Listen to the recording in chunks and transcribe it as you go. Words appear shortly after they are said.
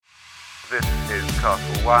This is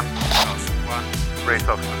Castle 1. Race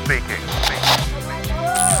officer speaking.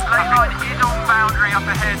 Lane line is on boundary up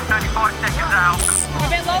ahead, 35 seconds out. A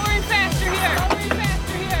bit lower and faster here.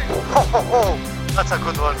 That's a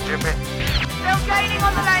good one, Jimmy. Still gaining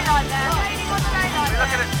on the lane line there. We're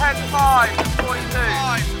looking at 10-5 and 42.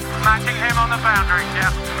 Matching him on the boundary, yeah.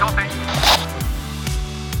 Copy.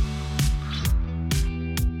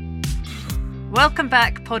 Welcome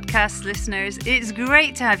back, podcast listeners. It's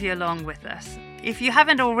great to have you along with us. If you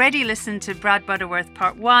haven't already listened to Brad Butterworth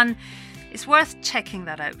Part 1, it's worth checking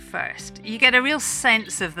that out first. You get a real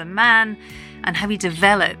sense of the man and how he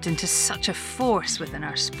developed into such a force within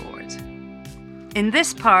our sport. In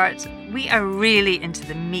this part, we are really into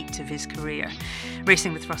the meat of his career,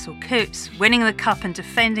 racing with Russell Coutts, winning the Cup and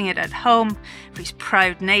defending it at home for his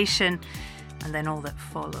proud nation, and then all that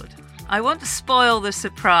followed. I won't spoil the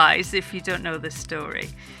surprise if you don't know the story.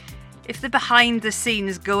 If the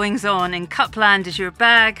behind-the-scenes goings-on in Cupland is your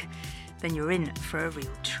bag, then you're in for a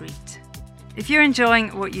real treat. If you're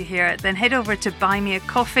enjoying what you hear, then head over to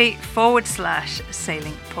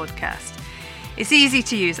buymeacoffee.com/sailing podcast. It's easy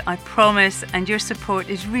to use, I promise, and your support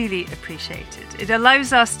is really appreciated. It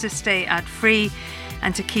allows us to stay ad-free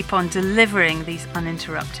and to keep on delivering these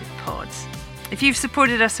uninterrupted pods. If you've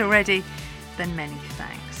supported us already, then many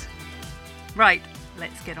thanks. Right,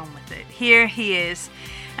 let's get on with it. Here he is,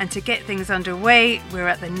 and to get things underway, we're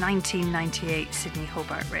at the 1998 Sydney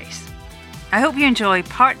Hobart race. I hope you enjoy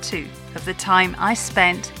part 2 of the time I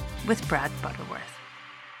spent with Brad Butterworth.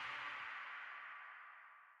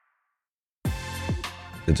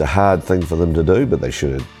 It's a hard thing for them to do, but they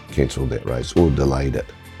should have cancelled that race or delayed it.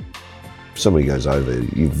 If somebody goes over,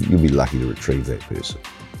 you'll be lucky to retrieve that person.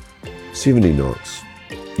 70 knots,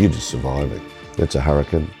 you're just surviving. That's a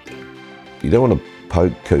hurricane. You don't want to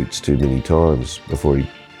poke Coutts too many times before he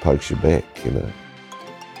pokes you back, you know.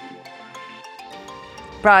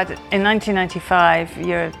 Brad, in 1995,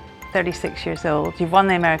 you're 36 years old. You've won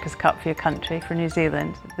the America's Cup for your country, for New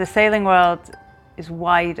Zealand. The sailing world is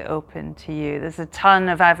wide open to you. There's a ton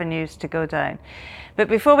of avenues to go down. But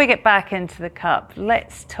before we get back into the Cup,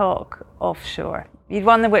 let's talk offshore. You'd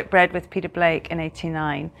won the Whitbread with Peter Blake in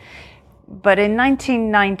 '89. But in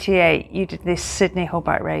 1998, you did this Sydney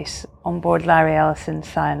Hobart race on board Larry Ellison's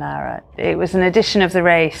Sayonara. It was an edition of the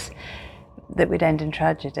race that would end in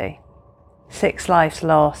tragedy. 6 lives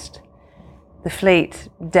lost, the fleet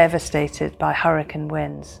devastated by hurricane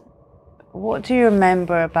winds. What do you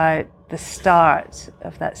remember about the start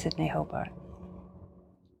of that Sydney Hobart?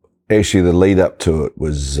 Actually, the lead up to it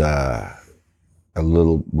was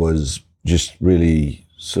just really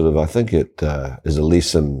sort of, I think it is a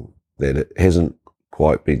lesson that it hasn't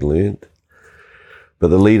quite been learned. But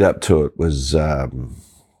the lead up to it was, the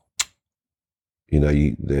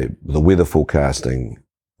weather forecasting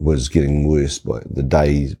was getting worse by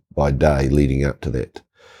day leading up to that.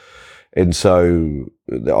 And so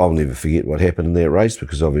I'll never forget what happened in that race,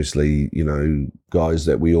 because obviously, guys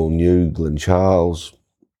that we all knew, Glenn Charles,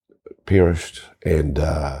 perished, and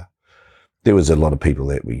there was a lot of people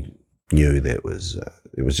that we knew that it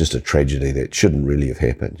was just a tragedy that shouldn't really have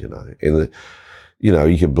happened, And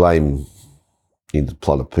you can blame a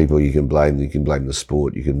lot of people. You can blame the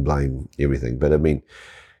sport. You can blame everything. But I mean,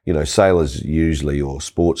 sailors usually, or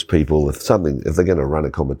sports people, if they're going to run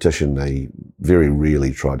a competition, they very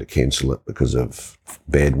rarely try to cancel it because of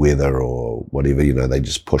bad weather or whatever. They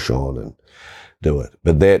just push on and do it.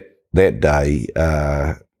 But that day,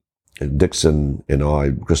 Dixon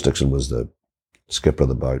and Chris Dixon was the skipper of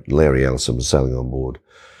the boat. Larry Ellison was sailing on board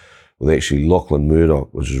with actually Lachlan Murdoch,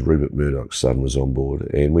 which was Rupert Murdoch's son, was on board.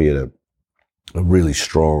 And we had a really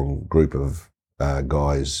strong group of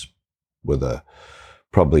guys with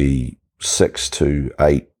probably 6 to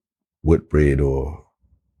 8 Whitbread or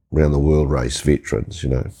round the world race veterans,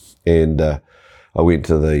 And I went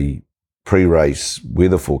to the pre-race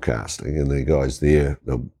weather forecasting, and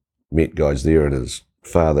the Met guys there in his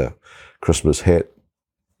father Christmas hat.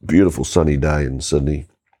 Beautiful sunny day in Sydney.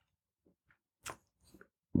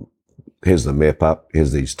 Has the map up,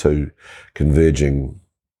 has these 2 converging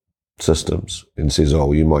systems, and says,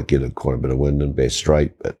 you might get quite a bit of wind in Bass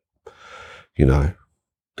Strait, but, don't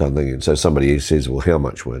think. And so somebody says, well, how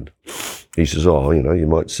much wind? He says, you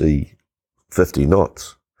might see 50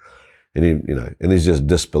 knots. And, and there's just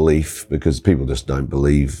disbelief, because people just don't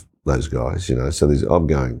believe those guys, So I'm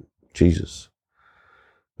going, Jesus,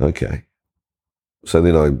 okay. So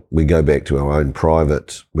then we go back to our own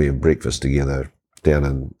private, we have breakfast together down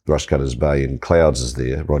in Rushcutters Bay, and Clouds is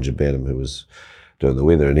there, Roger Badham, who was doing the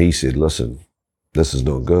weather, and he said, listen, this is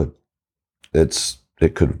not good. It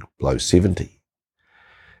could blow 70.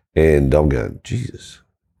 And I'm going, Jesus,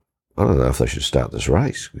 I don't know if they should start this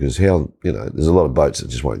race, because there's a lot of boats that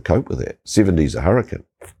just won't cope with that. 70's a hurricane.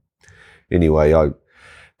 Anyway, I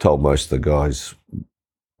told most of the guys,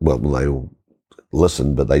 well, they all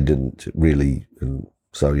listened, but they didn't really. And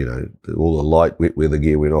so, all the light wet weather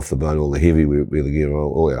gear went off the boat, all the heavy wet weather gear,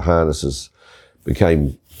 all our harnesses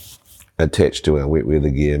became attached to our wet weather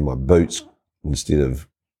gear. My boots, instead of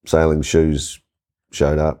sailing shoes,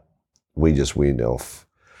 showed up. We just went off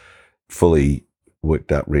fully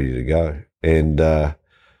worked up, ready to go. And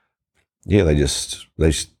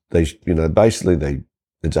basically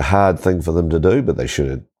it's a hard thing for them to do, but they should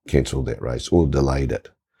have cancelled that race or delayed it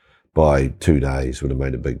by 2 days. Would have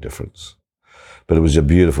made a big difference. But it was a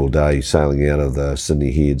beautiful day sailing out of the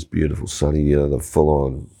Sydney Heads, beautiful sunny, the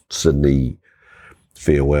full-on Sydney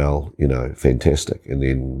farewell, fantastic. And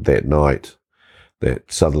then that night,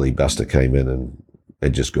 that southerly buster came in and it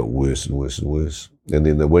just got worse and worse and worse. And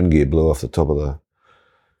then the wind gear blew off the top of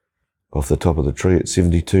the tree at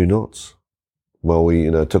 72 knots. Well,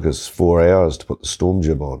 it took us 4 hours to put the storm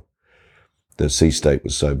jib on. The sea state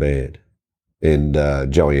was so bad. And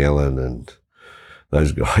Joey Allen and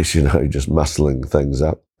those guys, just muscling things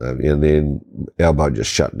up. And then our boat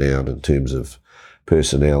just shut down in terms of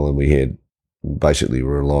personnel, and we had basically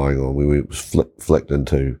relying on, we was flicked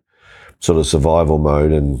into sort of survival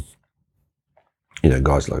mode, and,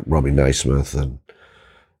 guys like Robbie Naismith and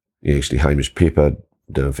actually Hamish Pepper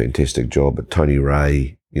did a fantastic job, but Tony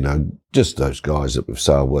Ray, just those guys that we've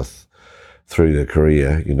sailed with through their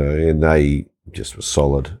career, and they just were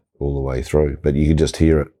solid all the way through. But you could just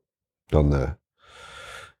hear it on the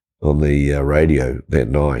radio that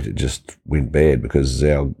night. It just went bad because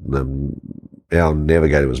our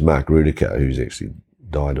navigator was Mark Rudiker, who's actually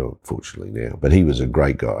died unfortunately now, but he was a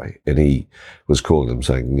great guy, and he was calling them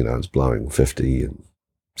saying, it's blowing 50 and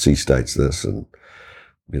sea states this, and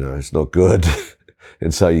it's not good.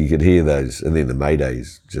 And so you could hear those, and then the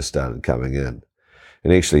maydays just started coming in.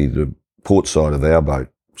 And actually the port side of our boat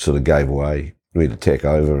sort of gave away. We had to tack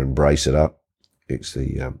over and brace it up.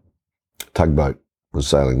 Actually, Tugboat was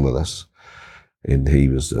sailing with us, and he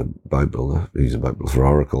was a boat builder. He's a boat builder for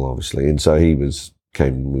Oracle, obviously. And so we went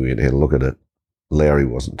and had a look at it. Larry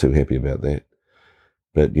wasn't too happy about that.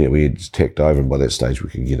 But yeah, we had tacked over, and by that stage we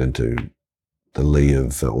could get into the lee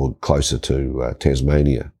of, or closer to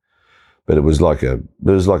Tasmania. But it was like a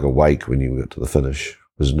wake when you got to the finish.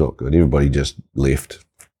 It was not good. Everybody just left,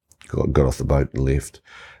 got off the boat and left.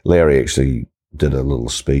 Larry actually did a little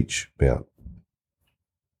speech about,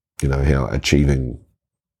 how achieving,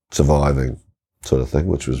 surviving sort of thing,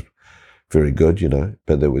 which was very good,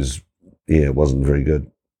 but it wasn't very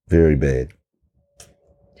good, very bad.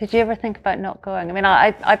 Did you ever think about not going? I mean,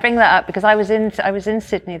 I bring that up because I was in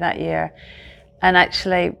Sydney that year, and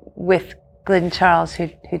actually with Glyn Charles, who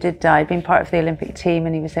did die, had been part of the Olympic team,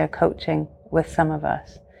 and he was there coaching with some of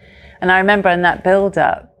us. And I remember in that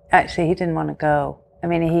build-up, actually, he didn't want to go. I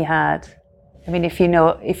mean, if you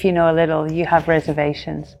know a little, you have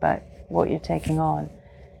reservations about what you're taking on.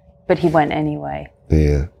 But he went anyway.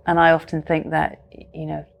 Yeah. And I often think that,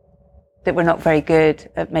 that we're not very good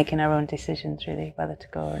at making our own decisions, really, whether to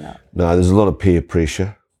go or not. No, there's a lot of peer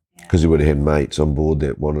pressure, because he would have had mates on board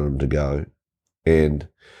that wanted him to go. And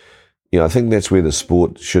I think that's where the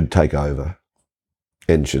sport should take over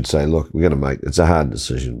and should say, look, we're going to it's a hard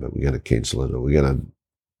decision, but we're going to cancel it, or we're going to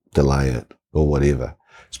delay it, or whatever.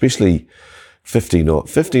 Especially 50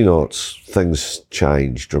 knots. 50 knots, things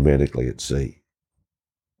change dramatically at sea.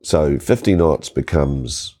 So 50 knots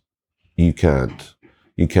becomes, you can't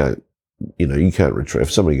retrieve.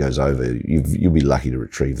 If somebody goes over, you'll be lucky to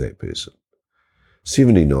retrieve that person.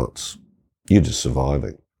 70 knots, you're just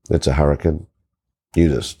surviving. That's a hurricane.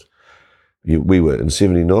 We were in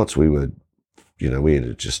 70 knots. We were, we had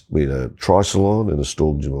a trisalon and a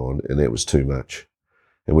storm jib on, and that was too much.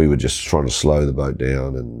 And we were just trying to slow the boat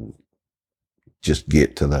down and just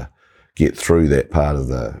get through that part of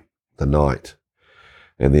the night.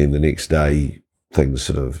 And then the next day, things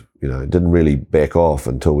sort of, didn't really back off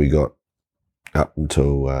until we got up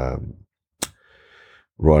until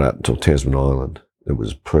right up until Tasman Island. It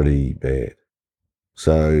was pretty bad.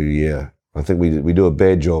 So yeah, I think we do a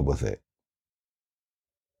bad job with that.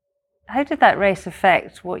 How did that race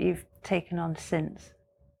affect what you've taken on since?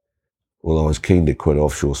 Well, I was keen to quit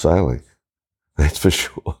offshore sailing. That's for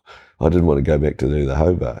sure. I didn't want to go back to do the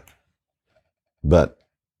Hobart, but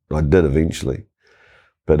I did eventually.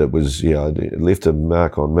 But it was, it left a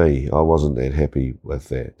mark on me. I wasn't that happy with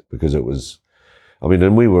that, because it was,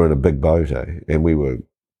 and we were in a big boat, and we were,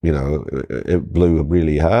 it blew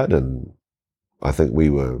really hard, and I think we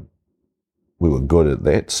were good at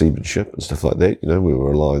that, seamanship and stuff like that. We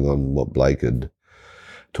were relying on what Blake had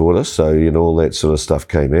taught us. So, all that sort of stuff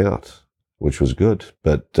came out, which was good.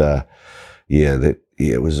 But,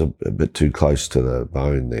 it was a bit too close to the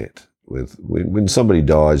bone that when somebody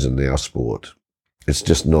dies in our sport, it's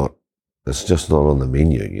just not on the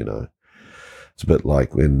menu, It's a bit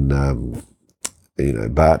like when,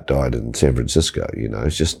 Bart died in San Francisco,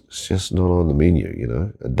 it's just not on the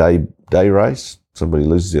menu, A day race, somebody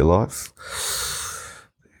loses their life.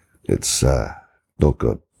 It's not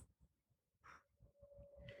good.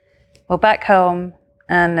 Well, back home,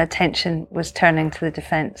 and attention was turning to the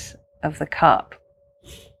defence of the Cup.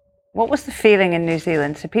 What was the feeling in New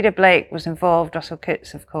Zealand? So Peter Blake was involved, Russell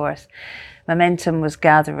Coutts, of course. Momentum was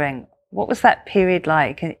gathering. What was that period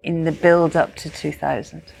like in the build-up to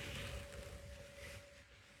 2000?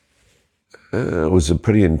 It was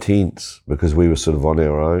pretty intense because we were sort of on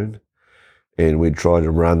our own, and we'd try to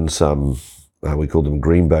run some, we called them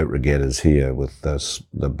green boat regattas here, with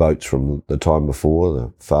the boats from the time before,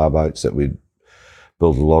 the far boats that we'd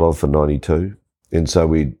built a lot of for 92. And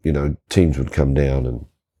so teams would come down and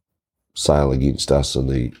sail against us in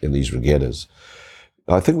these regattas.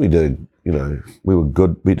 I think we did, we were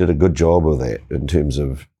good. We did a good job of that in terms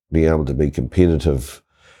of being able to be competitive,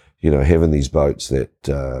 having these boats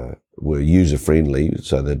that were user-friendly,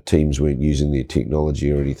 so that teams weren't using their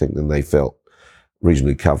technology or anything, and they felt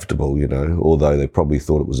reasonably comfortable, although they probably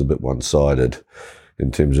thought it was a bit one-sided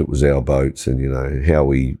in terms of it was our boats and, how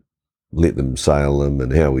we let them sail them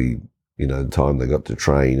and how we, the time they got to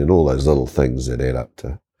train and all those little things that add up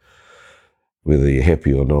to whether you're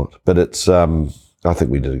happy or not. But it's, I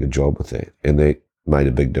think we did a good job with that, and that made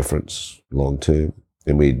a big difference long term.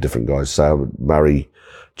 And we had different guys sail. Murray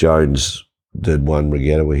Jones did one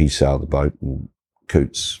regatta where he sailed the boat, and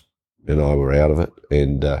Coutts and I were out of it.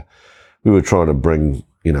 And we were trying to bring,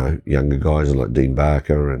 younger guys like Dean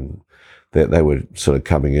Barker, and that they were sort of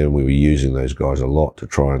coming in. We were using those guys a lot to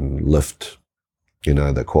try and lift,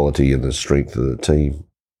 the quality and the strength of the team.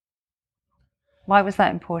 Why was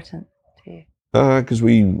that important to you? Because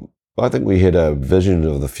I think we had a vision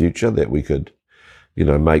of the future that we could,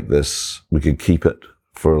 make this, we could keep it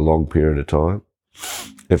for a long period of time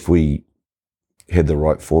if we had the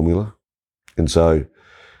right formula. And so,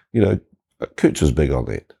 Coutts was big on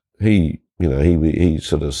that. He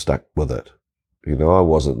sort of stuck with it. I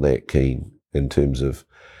wasn't that keen in terms of,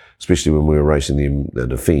 especially when we were racing the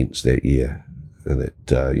defence that year, and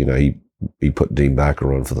that, he put Dean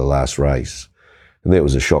Barker on for the last race, and that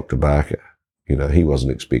was a shock to Barker. He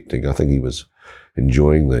wasn't expecting. I think he was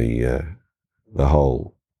enjoying the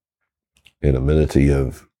whole anonymity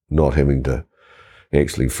of not having to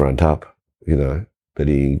actually front up, but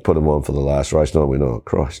he put him on for the last race. And I went, oh,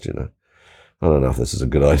 Christ, I don't know if this is a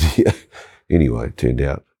good idea. Anyway, it turned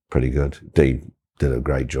out pretty good. Dean did a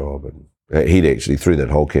great job, and he'd actually, through that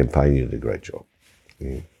whole campaign, he did a great job.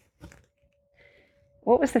 Yeah.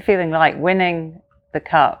 What was the feeling like winning the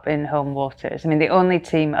Cup in home waters? I mean, the only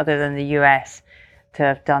team other than the US to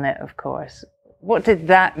have done it, of course. What did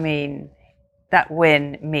that win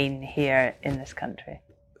mean here in this country?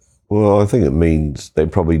 Well, I think it means they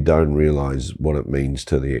probably don't realise what it means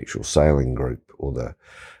to the actual sailing group, or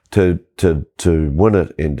to win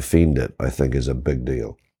it and defend it, I think, is a big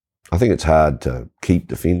deal. I think it's hard to keep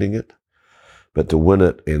defending it, but to win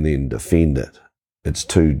it and then defend it, it's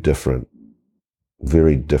two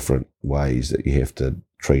very different ways that you have to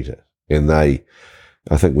treat it. And I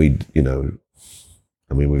think we've done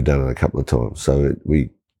it a couple of times. So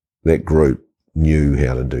that group knew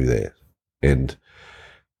how to do that and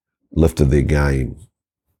lifted their game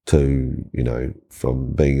to,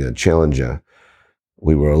 from being a challenger.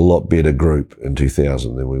 We were a lot better group in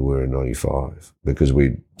 2000 than we were in 95, because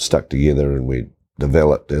we stuck together and we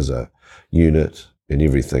developed as a unit and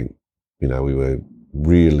everything. We were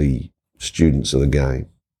really students of the game.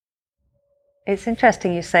 It's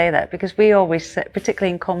interesting you say that, because we always say,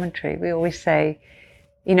 particularly in commentary, we always say,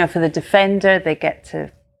 for the defender, they get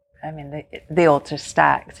to, the odds are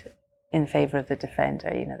stacked in favour of the defender.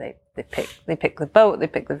 They pick the boat, they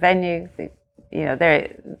pick the venue,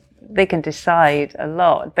 they can decide a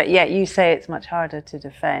lot. But yet you say it's much harder to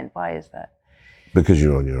defend. Why is that? Because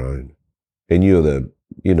you're on your own, and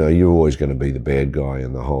you're always going to be the bad guy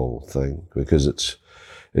in the whole thing, because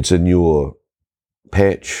it's in your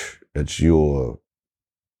patch, it's your,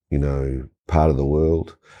 part of the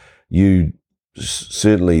world. You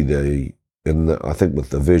certainly I think with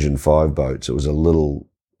the Version 5 boats, it was a little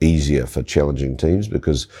easier for challenging teams,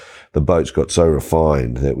 because the boats got so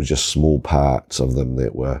refined that it was just small parts of them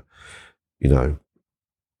that were,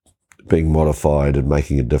 being modified and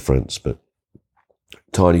making a difference, but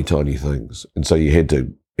tiny, tiny things. And so you had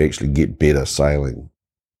to actually get better sailing,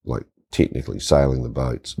 like technically sailing the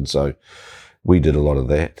boats. And so we did a lot of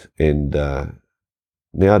that. And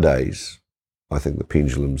nowadays, I think the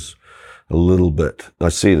pendulum's a little bit, I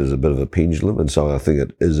see it as a bit of a pendulum, and so I think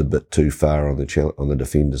it is a bit too far on the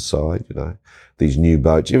defender's side. These new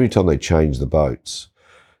boats, every time they change the boats,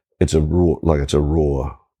 it's a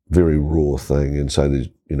raw, very raw thing, and so there's,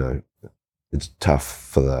 it's tough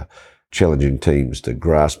for the challenging teams to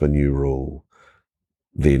grasp a new rule,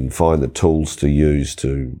 then find the tools to use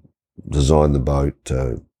to design the boat,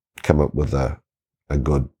 to come up with a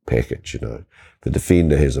good package. The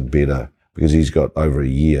defender has a better, because he's got over a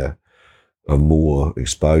year of more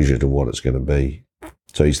exposure to what it's going to be.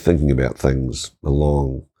 So he's thinking about things a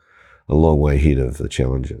long way ahead of the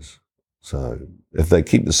challengers. So if they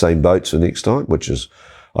keep the same boats for next time, which is,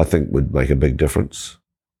 I think, would make a big difference,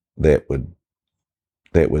 that would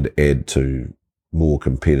add to more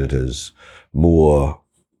competitors, more,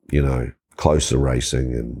 closer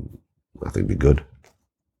racing, and I think it'd be good.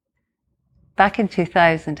 Back in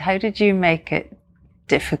 2000, how did you make it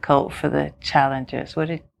difficult for the challengers? What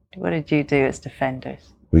did you do as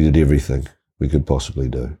defenders? We did everything we could possibly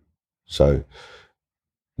do. So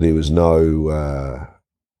there was no,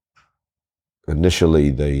 initially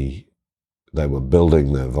they were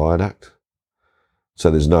building the viaduct.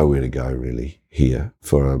 So there's nowhere to go really here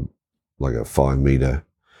for a 5 metre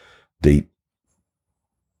deep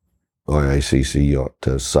IACC yacht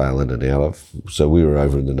to sail in and out of. So we were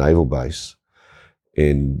over in the naval base,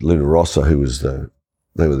 and Luna Rossa, who was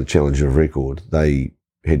they were the challenger of record, they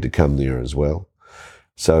had to come there as well.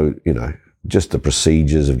 So, just the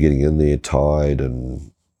procedures of getting in there, tide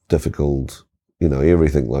and difficult,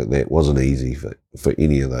 everything like that wasn't easy for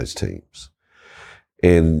any of those teams.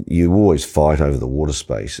 And you always fight over the water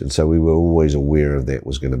space. And so we were always aware of that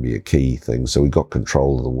was going to be a key thing. So we got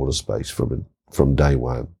control of the water space from day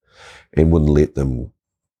one, and wouldn't let them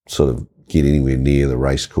sort of get anywhere near the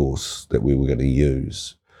race course that we were going to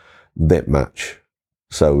use that much.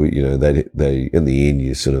 So, they in the end,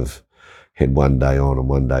 you sort of had one day on and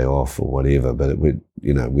one day off or whatever, but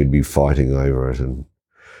we'd be fighting over it and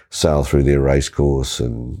sail through their race course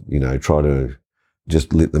and, try to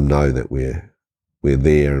just let them know that we're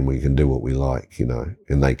there and we can do what we like,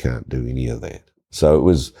 and they can't do any of that. So it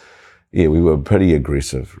was, we were pretty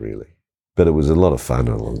aggressive really, but it was a lot of fun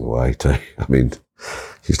along the way too. I mean,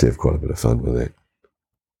 used to have quite a bit of fun with that.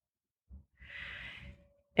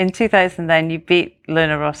 In 2000 then, you beat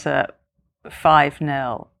Luna Rossa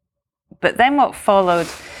 5-0. But then what followed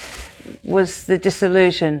was the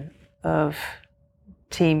dissolution of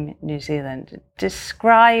Team New Zealand.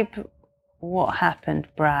 Describe what happened,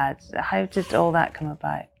 Brad. How did all that come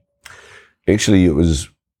about? Actually, it was,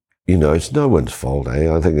 it's no one's fault, eh?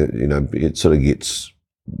 I think, it sort of gets,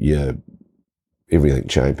 everything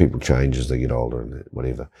change. People change as they get older and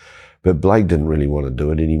whatever. But Blake didn't really want to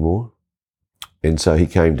do it anymore. And so he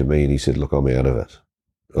came to me and he said, look, I'm out of it.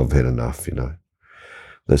 I've had enough, after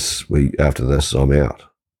this, I'm out.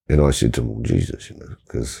 And I said to him, well, Jesus,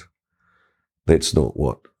 because that's not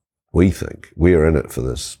what we think. We're in it for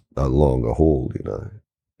this longer haul,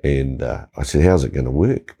 And I said, how's it going to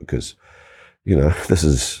work? Because, this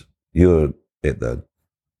is, you're the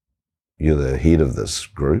head of this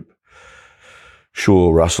group.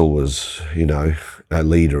 Sure, Russell was, a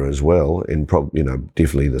leader as well, and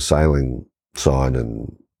definitely the sailing side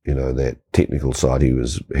and, that technical side, he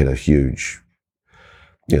had a huge,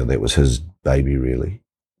 that was his baby really.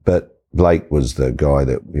 But Blake was the guy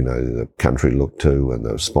that, the country looked to and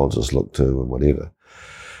the sponsors looked to and whatever.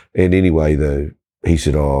 And anyway, he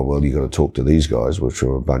said, oh, well, you got to talk to these guys, which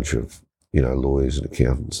are a bunch of, lawyers and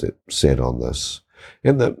accountants that sat on this.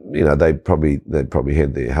 And they probably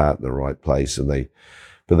had their heart in the right place,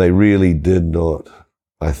 but they really did not.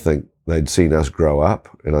 I think they'd seen us grow up,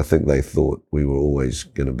 and I think they thought we were always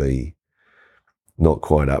going to be not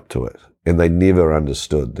quite up to it. And they never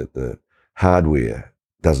understood that the hardware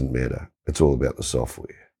doesn't matter. It's all about the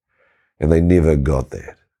software. And they never got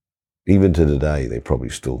that. Even to today, they probably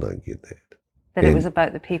still don't get that. That it was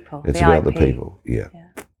about the people. It's about the people, yeah.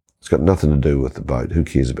 It's got nothing to do with the boat. Who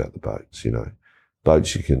cares about the boats,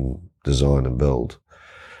 Boats you can design and build.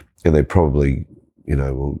 And they probably, they're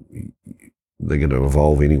going to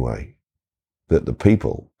evolve anyway. But the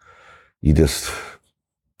people, if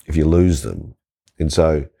you lose them. And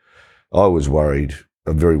so I was worried,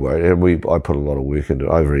 I'm very worried. And I put a lot of work into it.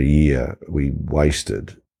 Over a year, we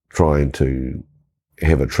wasted trying to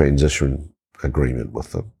have a transition agreement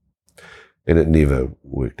with them. And it never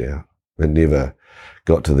worked out. It never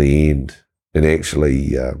got to the end. And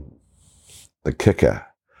actually, the kicker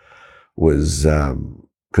was,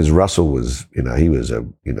 because Russell was, he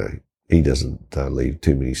he doesn't leave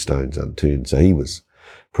too many stones unturned. So he was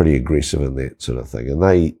pretty aggressive in that sort of thing. And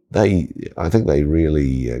I think they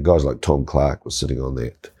really, guys like Tom Clark was sitting on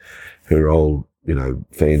that, who are old,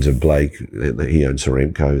 fans of Blake. He owned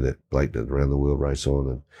Saramco that Blake did Around the World race on.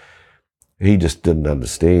 And he just didn't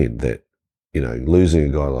understand that, losing a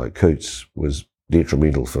guy like Coates was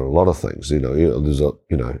detrimental for a lot of things. There's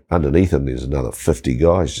underneath him, there's another 50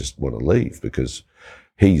 guys just want to leave because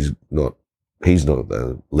he's not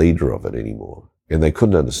the leader of it anymore. And they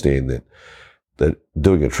couldn't understand that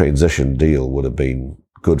doing a transition deal would have been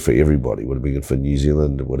good for everybody. It would have been good for New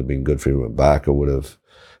Zealand. It would have been good for everyone. Barker would have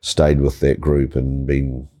stayed with that group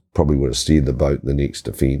and probably would have steered the boat in the next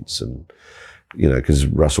defence. And, because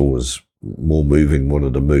Russell was more moving,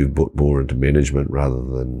 wanted to move more into management rather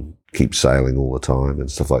than keep sailing all the time and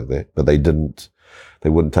stuff like that. But they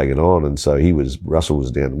wouldn't take it on. And so Russell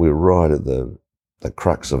was down. We were right at the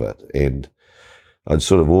crux of it. And I'd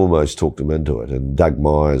sort of almost talked him into it. And Doug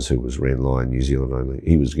Myers, who ran Lion New Zealand only,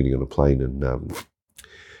 he was getting on a plane in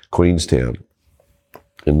Queenstown.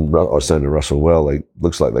 And I was saying to Russell, well, it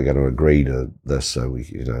looks like they're going to agree to this, so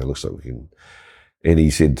it looks like we can. And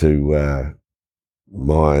he said to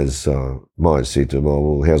Myers said to him, oh,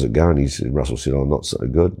 well, how's it going? Russell said, oh, not so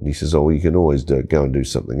good. And he says, oh, you can always go and do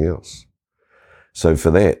something else. So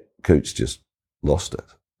for that, Coates just lost it.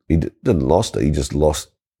 He didn't lost it, he just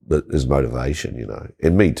lost his motivation,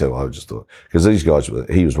 And me too, I just thought, because these guys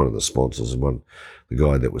he was one of the sponsors and the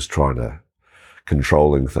guy that was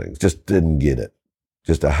controlling things, just didn't get it.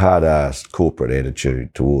 Just a hard-assed corporate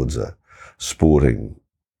attitude towards a sporting,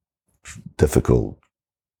 difficult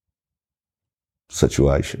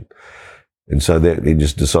situation. And so that he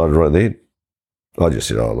just decided right then. I just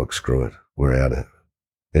said, oh, look, screw it. We're out of it.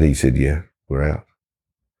 And he said, yeah, we're out.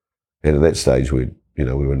 And at that stage, we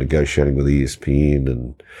were negotiating with ESPN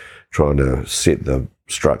and trying to set the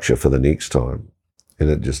structure for the next time. And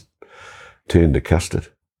it just turned to custard.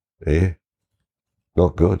 Yeah.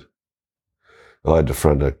 Not good. I had to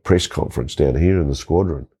front a press conference down here in the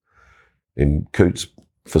squadron. And Coates,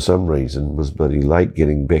 for some reason, was bloody late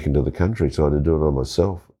getting back into the country, so I had to do it on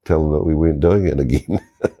myself, tell them that we weren't doing it again.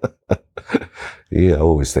 Yeah, I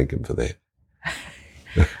always thank him for that.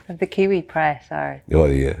 The Kiwi press are... Oh,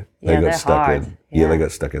 yeah. They got stuck hard. in. Yeah, they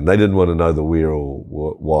got stuck in. They didn't want to know the where or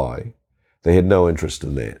why. They had no interest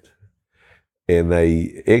in that. And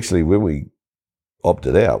they actually, when we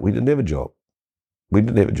opted out, we didn't have a job.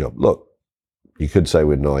 Look, you could say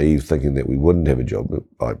we're naive thinking that we wouldn't have a job.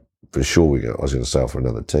 For sure, I was going to sail for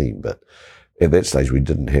another team, but at that stage we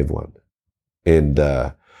didn't have one. And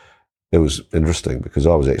it was interesting because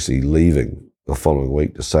I was actually leaving the following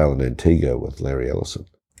week to sail in Antigua with Larry Ellison,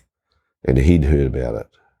 and he'd heard about it.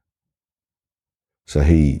 So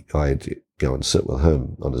I had to go and sit with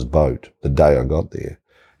him on his boat the day I got there,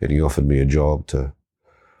 and he offered me a job to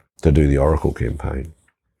do the Oracle campaign.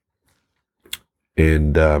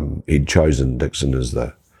 And he'd chosen Dixon as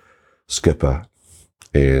the skipper,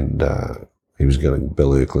 and he was getting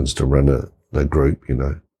Bill Erklands to run a group,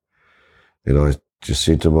 And I just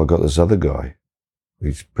said to him, I got this other guy.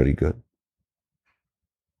 He's pretty good.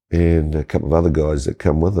 And a couple of other guys that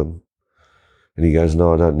come with him. And he goes,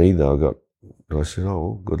 no, I don't need that. And I said, oh,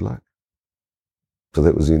 well, good luck. So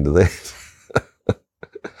that was the end of that.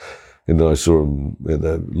 And then I saw him at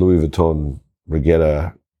the Louis Vuitton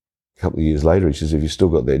regatta a couple of years later. He says, have you still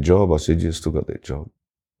got that job? I said, yeah, still got that job.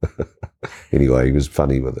 Anyway, he was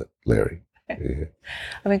funny with it, Larry. Yeah.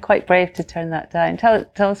 I mean, quite brave to turn that down. Tell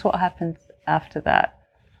us what happened after that.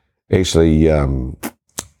 Actually,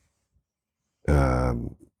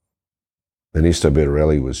 Ernesto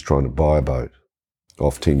Bertarelli was trying to buy a boat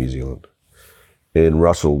off Team New Zealand, and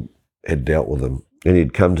Russell had dealt with him, and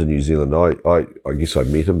he'd come to New Zealand. I guess I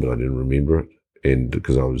met him, but I didn't remember it, and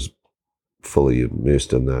because I was fully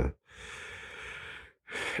immersed in the.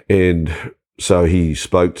 And so he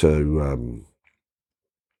spoke to.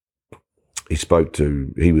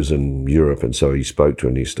 He was in Europe, and so he spoke to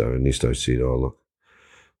Ernesto. Ernesto said, "Oh, look,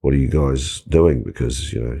 what are you guys doing?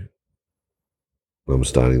 Because I'm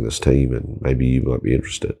starting this team, and maybe you might be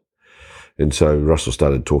interested." And so Russell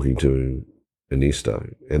started talking to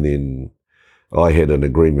Ernesto, and then I had an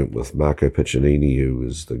agreement with Marco Piccinini, who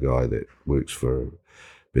was the guy that works for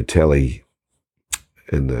Bertelli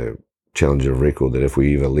in the Challenger record, that if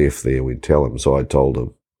we ever left there, we'd tell him. So I told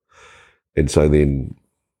him, and so then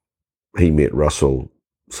he met Russell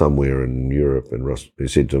somewhere in Europe, and he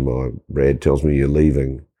said to him, Brad tells me you're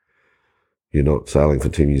leaving, you're not sailing for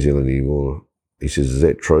Team New Zealand anymore. He says, is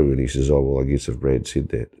that true? And he says, oh, well, I guess if Brad said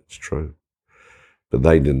that, it's true. But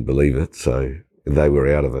they didn't believe it, so they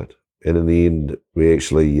were out of it. And in the end, we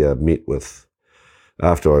actually met with,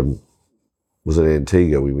 after I was in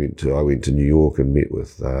Antigua. I went to New York and met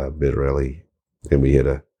with Bertarelli, and we had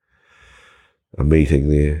a meeting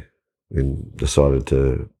there and decided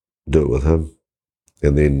to do it with him,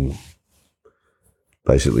 and then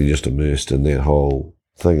basically just immersed in that whole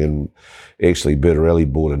thing. And actually Bertarelli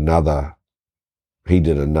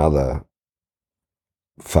did another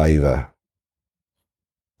favour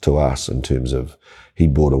to us in terms of he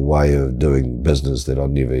brought a way of doing business that I'd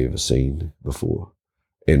never ever seen before,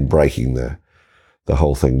 and breaking the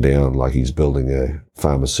whole thing down like he's building a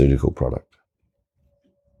pharmaceutical product.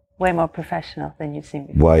 Way more professional than you've seen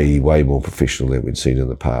before. Way more professional than we'd seen in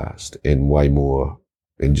the past, and way more,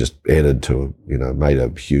 and just added to, made a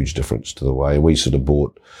huge difference to the way. And we sort of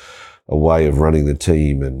brought a way of running the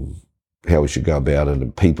team and how we should go about it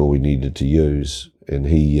and people we needed to use. And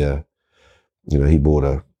he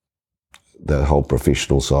brought the whole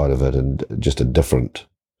professional side of it and just a different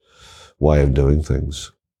way of doing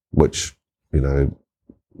things, which,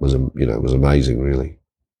 was amazing, really.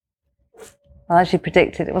 Well, as you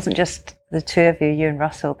predicted, it wasn't just the two of you and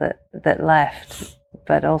Russell, that left,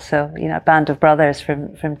 but also, a band of brothers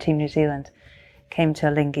from Team New Zealand came to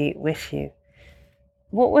Alinghi with you.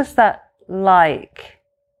 What was that like,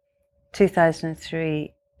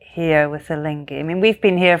 2003, here with Alinghi? I mean, we've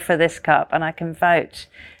been here for this cup, and I can vouch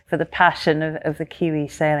for the passion of the Kiwi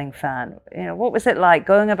sailing fan. What was it like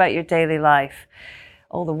going about your daily life,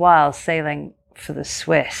 all the while sailing for the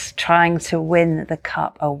Swiss, trying to win the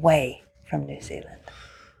cup away from New Zealand?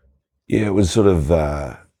 Yeah, it was sort of,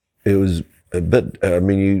 it was a bit,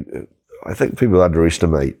 I think people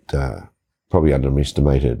probably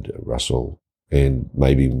underestimated Russell, and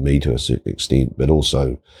maybe me to a certain extent, but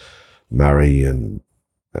also Murray and,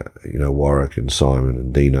 Warwick and Simon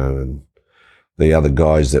and Dino and the other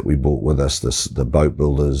guys that we brought with us, the boat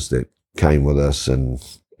builders that came with us, and,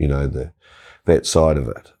 that side of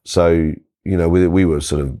it. So, we were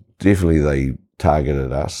sort of, definitely they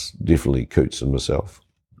targeted us, definitely Coots and myself.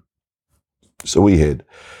 So we had,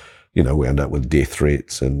 wound up with death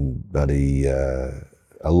threats and a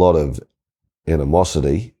lot of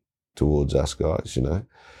animosity towards us guys,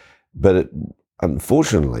 But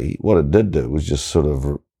unfortunately, what it did do was just sort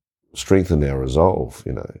of strengthen our resolve,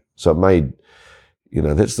 So it made,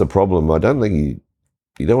 that's the problem. I don't think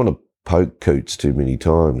you don't want to poke Coots too many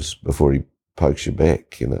times before he pokes you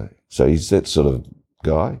back, So he's that sort of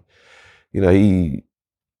guy. He's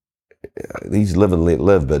live and let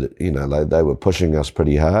live, but, they were pushing us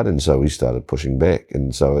pretty hard, and so we started pushing back.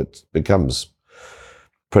 And so it becomes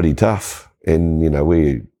pretty tough. And,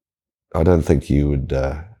 I don't think you would,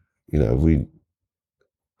 I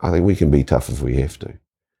think we can be tough if we have to.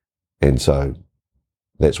 And so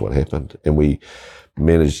that's what happened. And we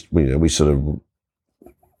managed, we sort of,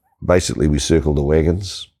 basically we circled the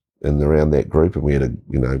wagons and around that group, and we had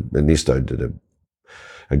Ernesto did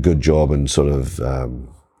a good job in sort of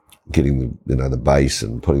getting the base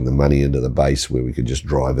and putting the money into the base where we could just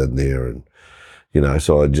drive in there, and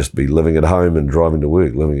so I'd just be living at home and driving to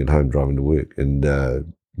work,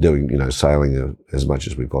 and doing sailing as much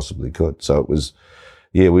as we possibly could. So it was,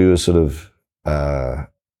 we were sort of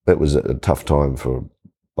it was a tough time for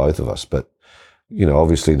both of us, but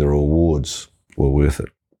obviously the rewards were worth it.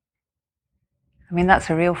 I mean, that's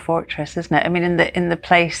a real fortress, isn't it? I mean, in the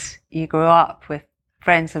place you grew up with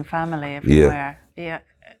friends and family everywhere. Yeah,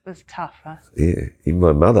 it was tough, huh? Yeah, even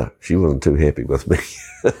my mother, she wasn't too happy with me.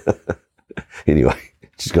 Anyway,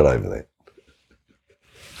 she's got over that.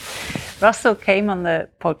 Russell came on the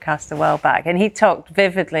podcast a while back, and he talked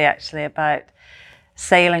vividly, actually, about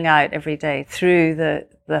sailing out every day through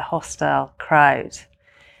the hostile crowd,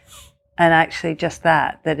 and actually just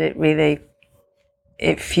that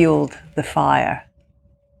it fueled the fire.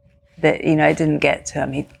 That it didn't get to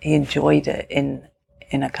him. He enjoyed it in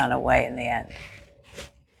a kind of way in the end.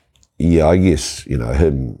 Yeah, I guess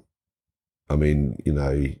him. I mean,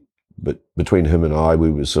 but between him and I,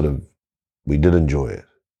 we did enjoy it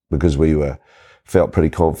because we felt pretty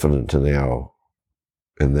confident in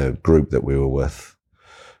the group that we were with.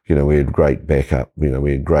 We had great backup. We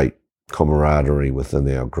had great camaraderie within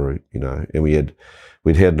our group. And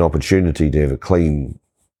we'd had an opportunity to have a clean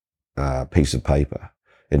piece of paper.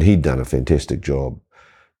 And he'd done a fantastic job,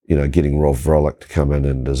 getting Rob Vrolik to come in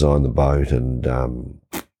and design the boat, and,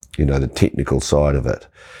 the technical side of it.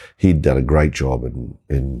 He'd done a great job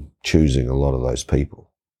in choosing a lot of those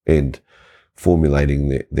people and formulating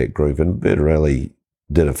that group. And Bertarelli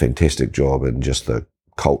did a fantastic job in just the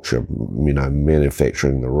culture,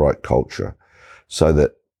 manufacturing the right culture so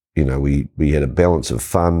that, we had a balance of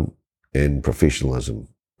fun and professionalism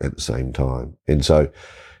at the same time. And so,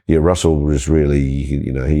 Russell was really,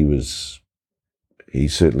 he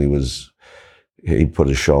certainly was, he put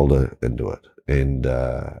his shoulder into it. And,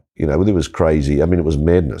 you know, it was crazy. I mean, it was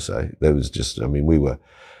madness, eh? There was just, I mean,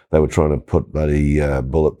 they were trying to put bloody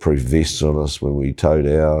bulletproof vests on us when we towed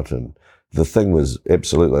out. And the thing was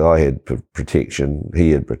absolutely, I had protection,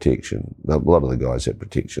 he had protection. A lot of the guys had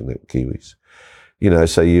protection, the Kiwis. You know,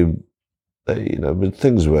 so but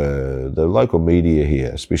things were, the local media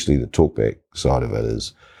here, especially the talkback side of it,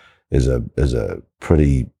 is a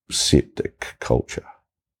pretty septic culture.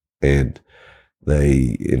 And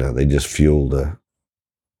they just fueled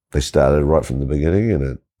they started right from the beginning,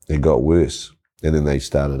 and it got worse. And then they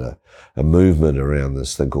started a movement around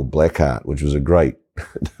this thing called Blackheart, which was a great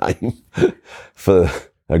name for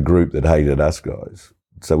a group that hated us guys.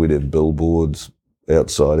 So we'd have billboards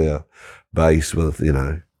outside our base with, you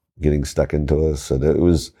know, getting stuck into us. And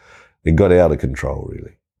it got out of control,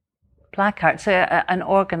 really. Blackheart, so an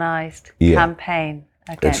organised campaign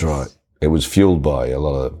against... That's right. It was fueled by a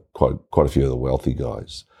lot of, quite a few of the wealthy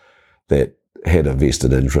guys that had a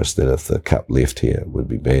vested interest that if the cup left here, it would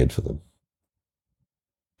be bad for them.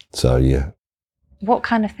 So, yeah. What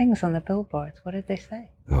kind of things on the billboards? What did they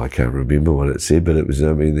say? Oh, I can't remember what it said, but it was,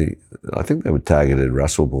 I mean, I think they were targeted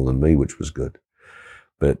Russell more than me, which was good.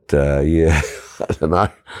 But, yeah, I don't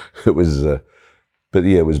know. It was, but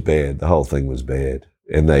yeah, it was bad. The whole thing was bad.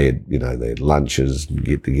 And they had lunches and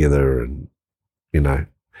get together and, you know,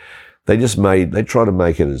 they tried to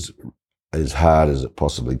make it as hard as it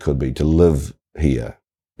possibly could be to live here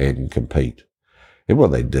and compete. And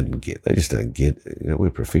what they didn't get, they just don't get, you know, we're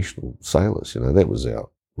professional sailors, you know, that was our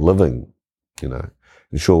living, you know.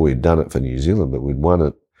 And sure, we'd done it for New Zealand, but we'd won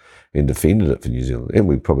it and defended it for New Zealand. And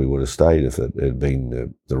we probably would have stayed if it had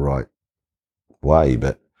been the right way.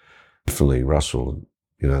 But definitely Russell,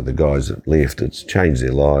 you know, the guys that left, it's changed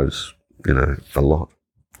their lives, you know, a lot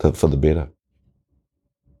for the better.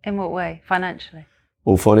 In what way? Financially?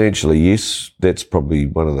 Well, financially, yes. That's probably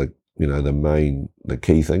one of the, you know, the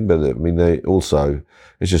key thing. But I mean,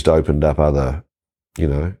 it's just opened up other, you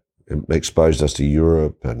know, it exposed us to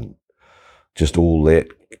Europe and just all that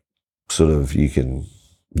sort of you can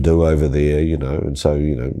do over there, you know. And so,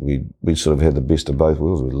 you know, we sort of had the best of both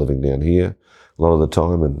worlds. We're living down here a lot of the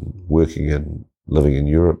time and working and living in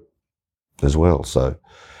Europe as well. So,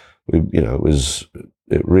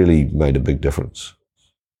 it really made a big difference.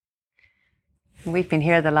 We've been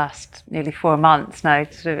here the last nearly 4 months now,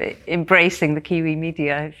 sort of embracing the Kiwi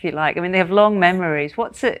media, if you like. I mean, they have long memories.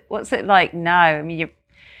 What's it like now? I mean,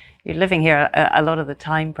 you're living here a lot of the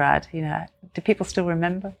time, Brad. You know, do people still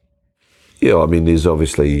remember? Yeah, I mean, there's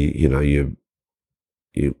obviously, you know, you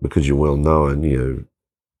because you're well known, you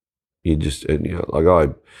just, and, you know, like I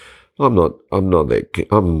don't want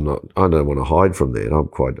to hide from that. I'm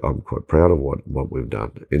quite proud of what we've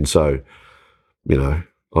done, and so, you know,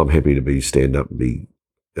 I'm happy to stand up and be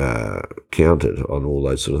counted on all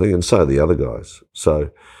those sort of things, and so are the other guys.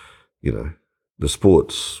 So, you know, the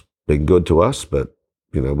sport's been good to us, but,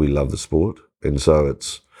 you know, we love the sport, and so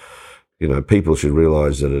it's, you know, people should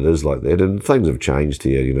realise that it is like that, and things have changed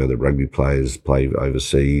here. You know, the rugby players play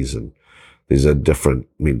overseas, and there's a different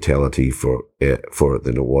mentality for it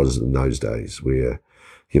than it was in those days, where,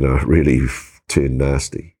 you know, it really turned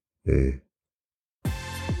nasty. Yeah.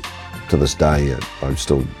 To this day, I'm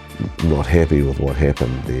still not happy with what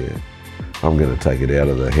happened there. I'm going to take it out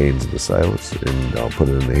of the hands of the sailors and I'll put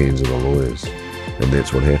it in the hands of the lawyers. And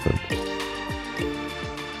that's what happened.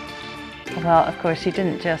 Well, of course, you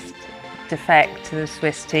didn't just defect to the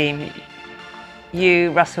Swiss team.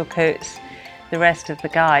 You, Russell Coates, the rest of the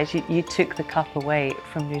guys, you took the cup away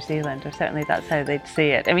from New Zealand, or certainly that's how they'd see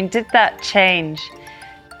it. I mean, did that change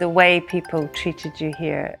the way people treated you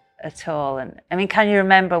here at all? And I mean, can you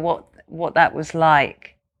remember what that was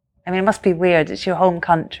like? I mean, it must be weird. It's your home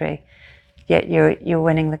country, yet you're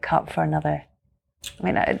winning the cup for another. I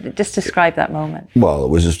mean, just describe that moment. Well, it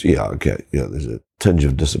was just, there's a tinge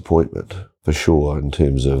of disappointment for sure in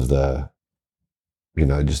terms of how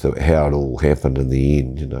it all happened in the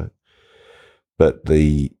end, you know. But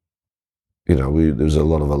there was a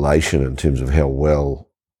lot of elation in terms of how well,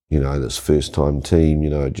 you know, this first time team, you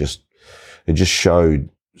know, it just showed,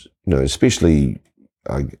 you know, especially,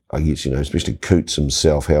 I guess, you know, especially Coates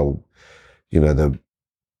himself, how, you know, the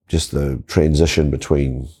transition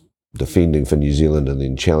between defending for New Zealand and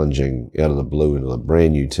then challenging out of the blue into a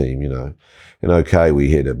brand new team, you know. And okay, we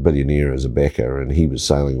had a billionaire as a backer and he was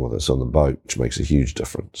sailing with us on the boat, which makes a huge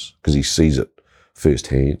difference because he sees it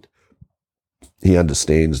firsthand. He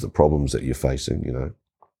understands the problems that you're facing, you know.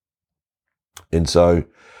 And so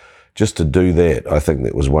just to do that, I think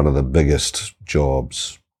that was one of the biggest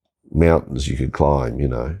mountains you could climb, you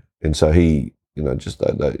know. And so he, you know, I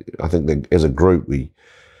think that as a group, we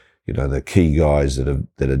the key guys that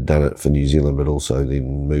had done it for New Zealand, but also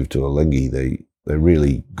then moved to Alinghi, they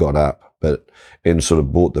really got up, and sort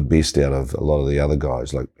of brought the best out of a lot of the other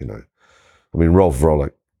guys. Like, Rolf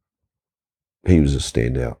Vrolik, he was a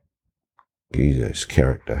standout. He's his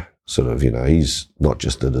character, sort of, he's not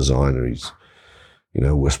just a designer, he's,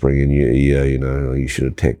 whispering in your ear, you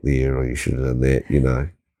should attack there or you should have done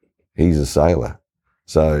that, He's a sailor.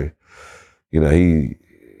 So,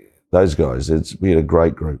 those guys, we had a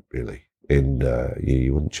great group, really. And,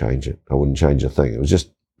 you wouldn't change it. I wouldn't change a thing. It was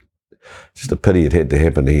just a pity it had to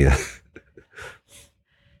happen here.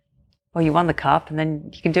 Well, you won the cup and then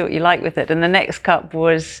you can do what you like with it. And the next cup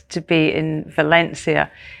was to be in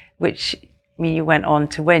Valencia, which, you went on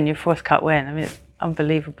to win your 4th cup win. It's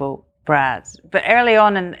unbelievable, Brad. But early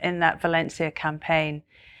on in that Valencia campaign,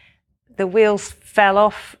 the wheels fell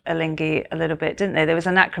off Alinghi a little bit, didn't they? There was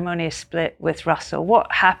an acrimonious split with Russell.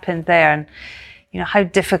 What happened there? And, how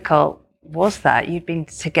difficult was that? You'd been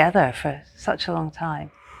together for such a long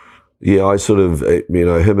time. Yeah, I sort of,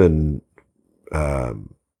 him and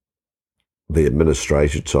the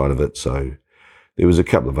administration side of it. So there was a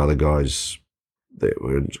couple of other guys that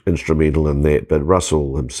were instrumental in that, but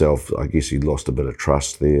Russell himself, I guess he lost a bit of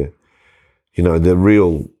trust there.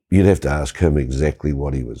 You'd have to ask him exactly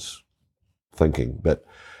what he was thinking. But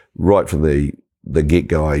right from the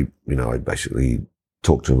get-go, I basically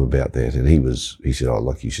talked to him about that, and he said, "Oh,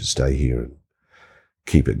 look, you should stay here and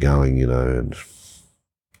keep it going, and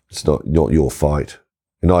it's not your fight."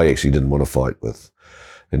 And I actually didn't want to fight with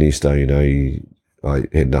Ernesto, I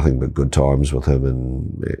had nothing but good times with him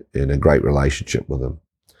and a great relationship with him.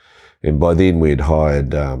 And by then we had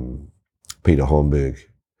hired Peter Homburg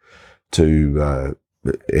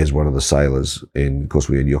as one of the sailors, and of course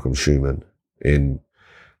we had Joachim Schumann and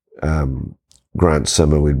Grant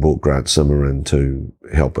Simmer. We'd brought Grant Simmer in to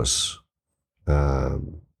help us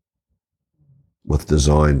with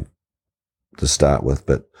design to start with,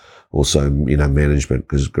 but also management,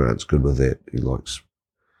 because Grant's good with that. He likes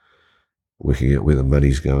working out where the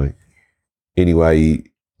money's going. Anyway,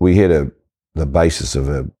 we had the basis of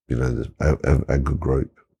a good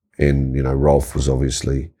group, and Rolf was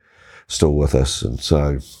obviously still with us, and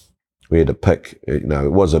so we had to pick. It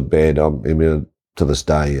was a bad. To this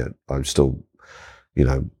day, I'm still,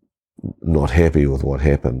 not happy with what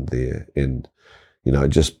happened there, and it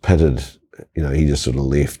just pitted. He just sort of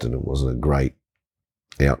left, and it wasn't a great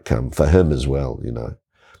outcome for him as well.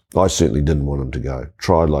 I certainly didn't want him to go.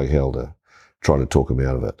 Tried like hell to try to talk him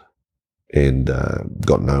out of it, and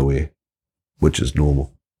got nowhere, which is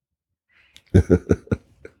normal.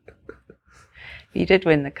 You did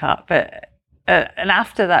win the cup, but and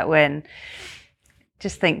after that win,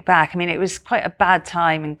 just think back. It was quite a bad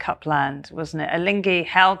time in Cupland, wasn't it? Alinghi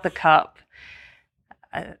held the cup.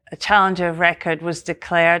 A challenger of record was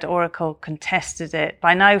declared. Oracle contested it.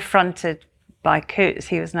 By now fronted by Coutts,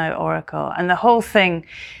 he was now Oracle, and the whole thing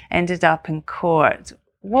ended up in court.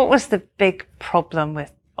 What was the big problem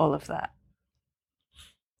with all of that?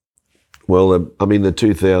 Well,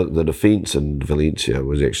 the defence in Valencia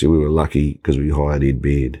was actually, we were lucky because we hired Ed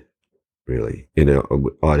Baird, really.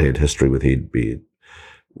 I'd had history with Ed Baird.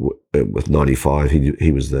 With 95,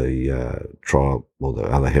 he was the the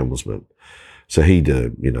other helmsman. So he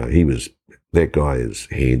did, that guy is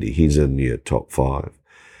handy. He's in your top 5.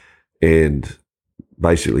 And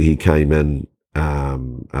basically he came in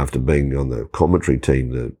after being on the commentary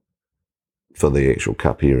team for the actual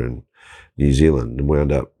cup here in New Zealand, and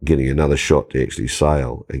wound up getting another shot to actually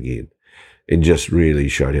sail again, and just really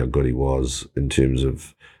showed how good he was in terms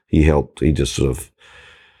of he just sort of,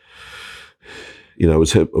 it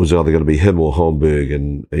was either going to be him or Homburg,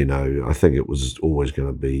 and I think it was always going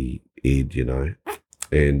to be Ed,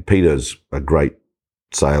 and Peter's a great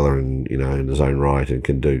sailor and in his own right and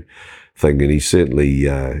can do thing, and he certainly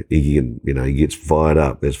he gets fired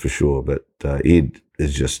up, that's for sure, but Ed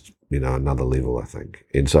is just another level, I think.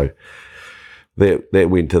 And so that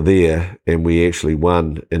went to there, and we actually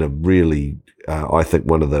won in a really I think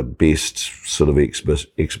one of the best sort of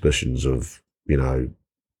exhibitions of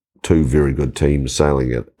two very good teams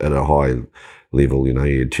sailing at a high level. You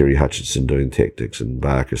had Terry Hutchinson doing tactics and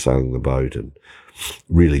Barker sailing the boat, and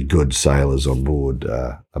really good sailors on board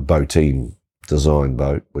a Boateen design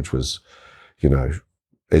boat, which was,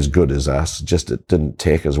 as good as us, just it didn't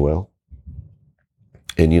tack as well.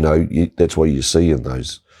 And, that's what you see in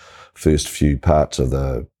those first few parts of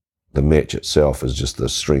the match itself, is just the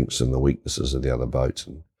strengths and the weaknesses of the other boats.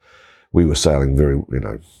 And we were sailing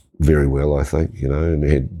very well, I think,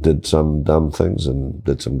 and did some dumb things and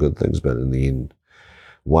did some good things, but in the end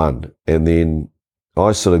won. And then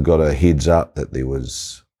I sort of got a heads up that there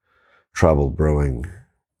was trouble brewing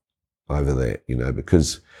over that,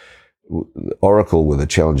 because Oracle were the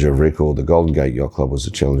challenger of record. The Golden Gate Yacht Club was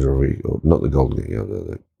the challenger of record. Not the Golden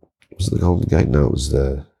Gate. Was it the Golden Gate? No, it was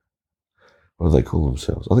the, what do they call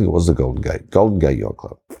themselves? I think it was the Golden Gate. Golden Gate Yacht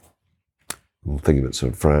Club. I'm thinking of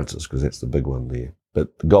St. Francis because that's the big one there.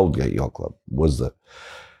 But the Golden Gate Yacht Club was the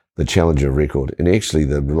challenger of record. And actually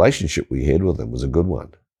the relationship we had with them was a good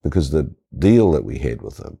one, because the deal that we had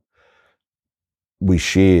with them, we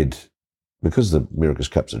shared, because the America's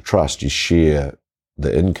Cup's a trust, you share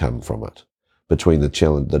the income from it between the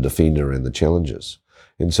Defender and the challengers.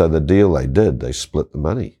 And so the deal they did, they split the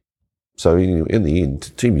money. So in the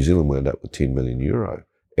end, Team New Zealand wound up with €10 million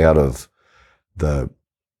out of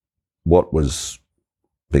what was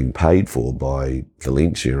being paid for by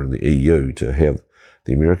Valencia and the EU to have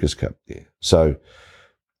the America's Cup there. So,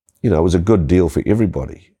 it was a good deal for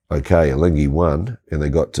everybody. Okay, Alinghi won, and they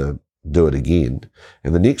got to do it again.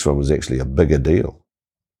 And the next one was actually a bigger deal.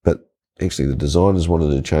 But actually the designers wanted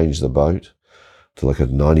to change the boat to like a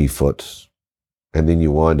 90-foot, and then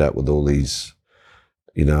you wind up with all these,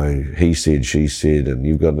 he said, she said, and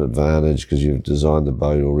you've got an advantage because you've designed the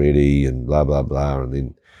boat already, and blah, blah, blah. And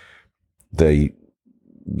then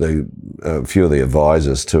a few of the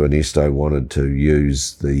advisors to Ernesto wanted to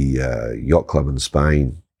use the yacht club in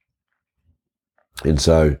Spain. And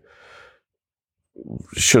so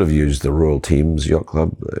should have used the Royal Thames Yacht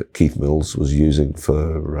Club Keith Mills was using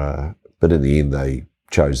for, but in the end they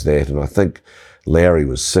chose that. And I think Larry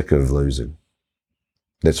was sick of losing.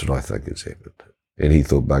 That's what I think has happened. And he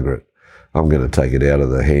thought, bugger it, I'm going to take it out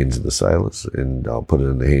of the hands of the sailors and I'll put it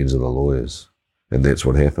in the hands of the lawyers. And that's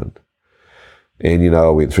what happened. And, I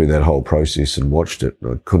went through that whole process and watched it,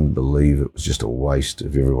 and I couldn't believe it was just a waste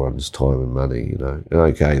of everyone's time and money, And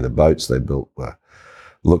okay, the boats they built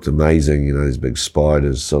looked amazing, these big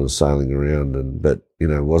spiders sort of sailing around, but,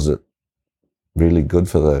 was it really good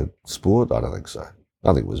for the sport? I don't think so.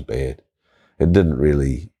 I think it was bad. It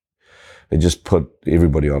just put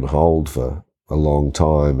everybody on hold for a long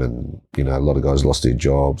time, and, a lot of guys lost their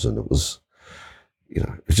jobs, and it was,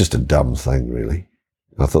 it's just a dumb thing, really.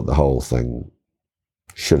 I thought the whole thing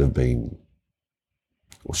should have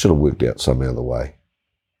worked out some other way.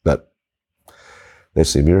 But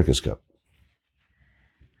that's the America's Cup.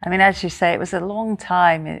 I mean, as you say, it was a long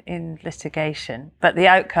time in litigation, but the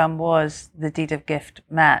outcome was the deed of gift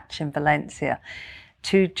match in Valencia.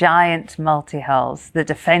 2 giant multi-hulls, the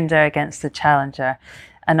Defender against the Challenger,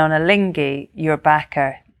 and on Alinghi, your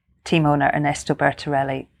backer, team owner Ernesto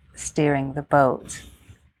Bertarelli, steering the boat.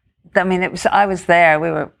 I mean, I was there,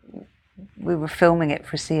 we were filming it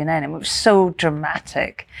for CNN, and it was so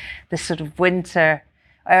dramatic, this sort of winter,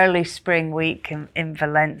 early spring week in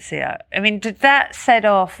Valencia. I mean, did that set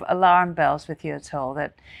off alarm bells with you at all,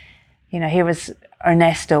 that, here was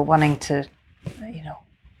Ernesto wanting to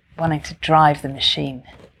drive the machine?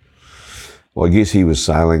 Well, I guess he was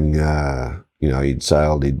sailing,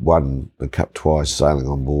 he'd won the Cup twice sailing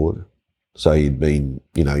on board. So he'd been,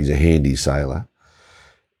 he's a handy sailor.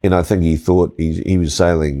 And I think he thought he was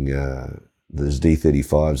sailing those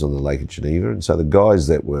D35s on the Lake of Geneva. And so the guys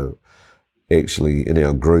that were actually in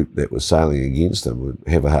our group that were sailing against him would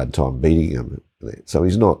have a hard time beating him. So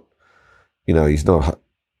he's not,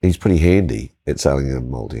 he's pretty handy at sailing a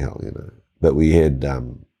multi-hull, But we had a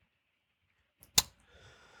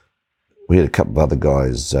couple of other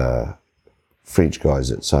guys, French guys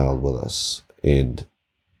that sailed with us, and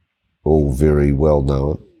all very well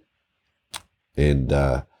known. And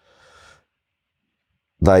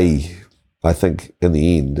I think in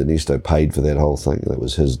the end, Ernesto paid for that whole thing. That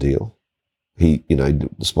was his deal. The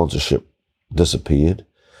sponsorship disappeared,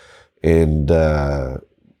 and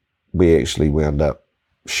we actually wound up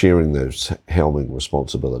sharing those helming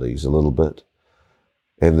responsibilities a little bit,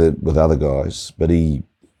 and with other guys. But in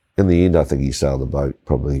the end, I think he sailed the boat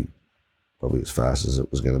probably as fast as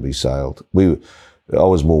it was going to be sailed. I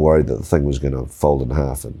was more worried that the thing was going to fold in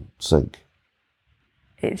half and sink.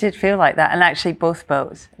 It did feel like that, and actually both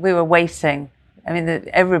boats. We were waiting. I mean,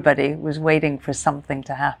 everybody was waiting for something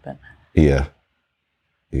to happen. Yeah.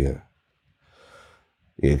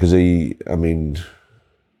 Because we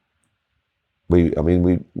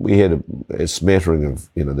had a smattering of,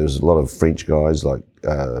 there's a lot of French guys like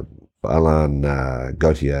Alain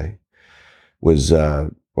Gauthier was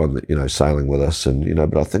one that, sailing with us, and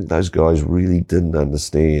but I think those guys really didn't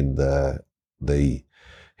understand how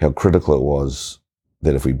critical it was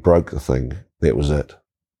that if we broke the thing, that was it.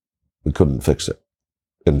 We couldn't fix it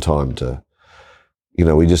in time to,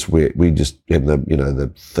 we just had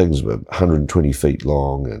the things were 120 feet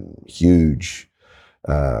long and huge,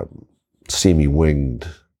 semi-winged,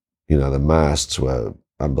 the masts were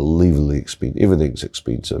unbelievably expensive. Everything's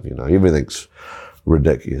expensive, everything's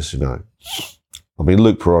ridiculous, I mean,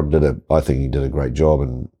 Luke Perron I think he did a great job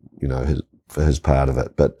and, for his part of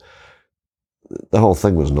it, but the whole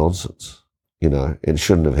thing was nonsense, and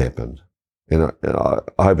shouldn't have happened. And I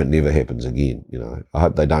hope it never happens again, I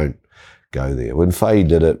hope they don't go there. When Faye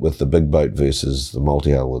did it with the big boat versus the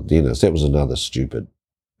multi-hull with Dennis, that was another stupid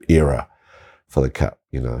era for the Cup,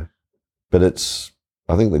 But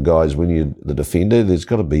I think the guys, when you're the defender, there's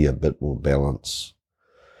got to be a bit more balance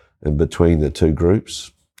in between the two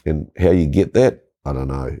groups. And how you get that, I don't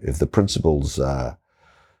know. If the principals are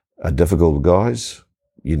difficult guys,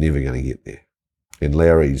 you're never going to get there. And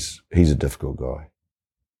Larry's, he's a difficult guy.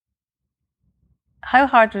 How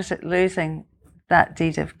hard was it losing that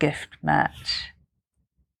Deed of Gift match?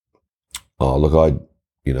 Oh, look,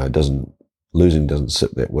 losing doesn't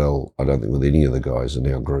sit that well, I don't think, with any of the guys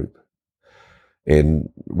in our group. And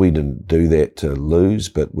we didn't do that to lose,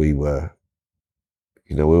 but we were,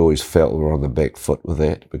 we always felt we were on the back foot with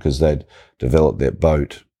that because they'd developed that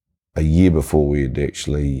boat a year before we had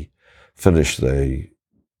actually finished the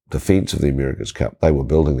defence of the America's Cup. They were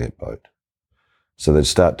building that boat. So they'd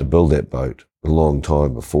start to build that boat a long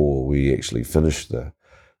time before we actually finished the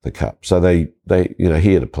Cup. So they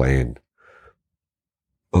he had a plan,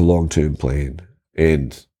 a long-term plan.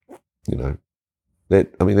 And,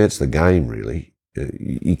 that's the game, really.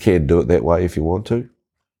 You can do it that way if you want to.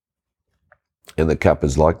 And the Cup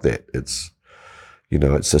is like that. It's,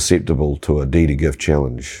 it's susceptible to a Deed of Gift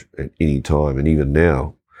challenge at any time. And even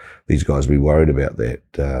now, these guys will be worried about that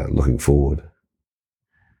looking forward.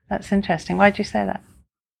 That's interesting. Why do you say that?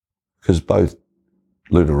 Because both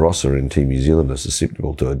Luna Rossa and Team New Zealand are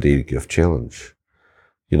susceptible to a Deed of Gift challenge.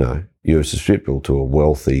 You're susceptible to a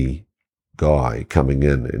wealthy guy coming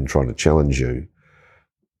in and trying to challenge you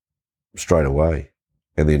straight away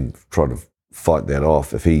and then try to fight that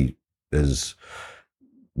off. If he is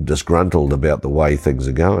disgruntled about the way things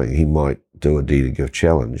are going, he might do a Deed of Gift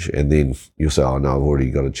challenge and then you'll say, oh no, I've already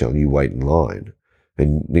got a challenge, you wait in line.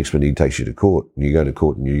 And next minute he takes you to court and you go to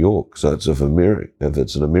court in New York. So it's if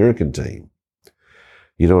it's an American team,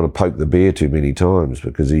 you don't want to poke the bear too many times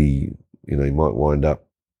because he might wind up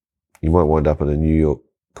in a New York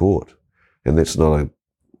court. And that's I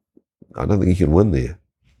don't think you can win there.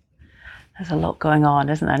 There's a lot going on,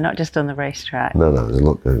 isn't there? Not just on the racetrack. No, there's a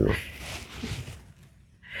lot going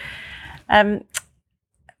on.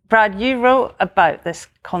 Brad, you wrote about this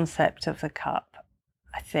concept of the Cup,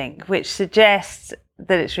 I think, which suggests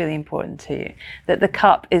that it's really important to you, that the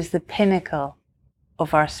Cup is the pinnacle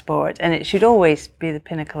of our sport, and it should always be the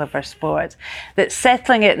pinnacle of our sport, that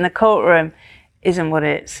settling it in the courtroom isn't what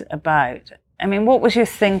it's about. I mean, what was your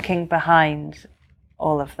thinking behind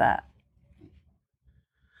all of that?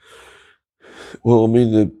 Well, I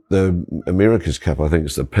mean, the America's Cup, I think,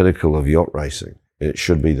 is the pinnacle of yacht racing. It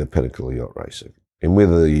should be the pinnacle of yacht racing. And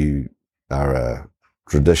whether you are a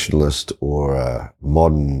traditionalist or a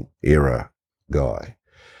modern era guy,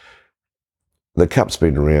 the Cup's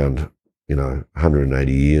been around,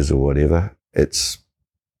 180 years or whatever. It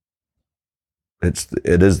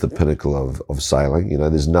is the pinnacle of sailing.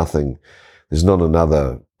 There's not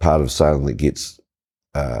another part of sailing that gets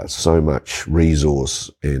so much resource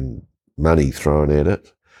and money thrown at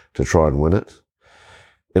it to try and win it.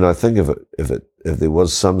 And I think if there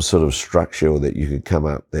was some sort of structure that you could come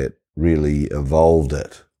up that really evolved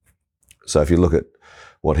it. So if you look at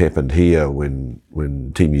what happened here when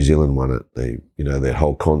Team New Zealand won it, that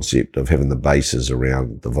whole concept of having the bases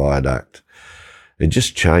around the viaduct, it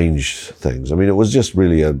just changed things. I mean, it was just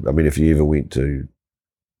really if you ever went to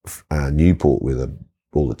Newport where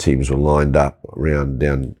all the teams were lined up around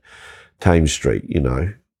down Thames Street,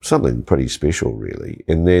 something pretty special really.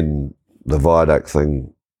 And then the viaduct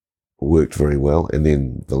thing worked very well. And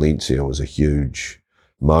then Valencia was a huge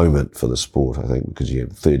moment for the sport, I think, because you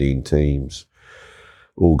had 13 teams,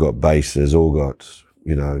 all got bases, all got,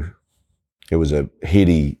 it was a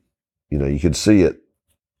heady, you could see it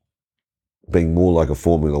being more like a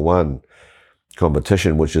Formula One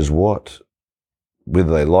competition, which is whether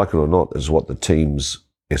they like it or not, is what the teams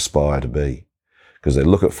aspire to be. Because they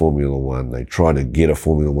look at Formula One, they try to get a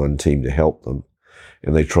Formula One team to help them,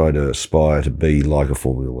 and they try to aspire to be like a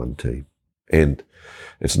Formula One team. And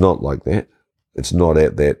it's not like that. It's not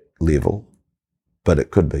at that level, but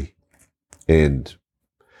it could be. And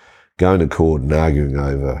going to court and arguing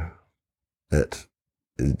over it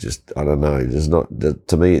just, I don't know, it's not,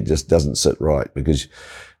 to me it just doesn't sit right, because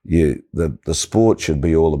the sport should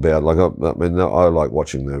be all about, I like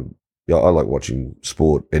watching I like watching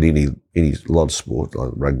sport at any lot of sport, like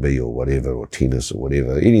rugby or whatever, or tennis or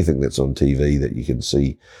whatever, anything that's on TV that you can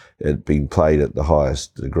see it being played at the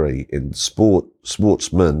highest degree. And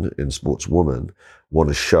sportsmen and sportswomen want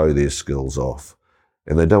to show their skills off,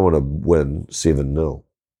 and they don't want to win 7-0.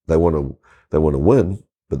 They want to win,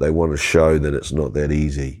 but they want to show that it's not that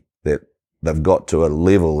easy, that they've got to a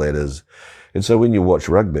level that is. And so when you watch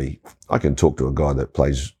rugby, I can talk to a guy that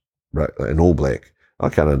plays an All Black. I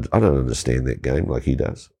don't understand that game like he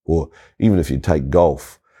does. Or even if you take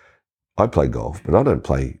golf, I play golf, but I don't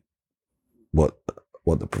play what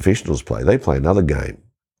the professionals play. They play another game.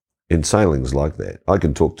 And sailing's like that. I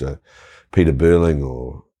can talk to Peter Burling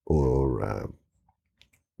or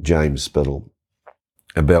James Spittle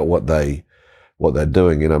about what they're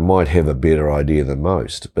doing, and I might have a better idea than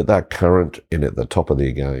most, but they're current and at the top of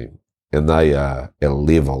their game, and they are at a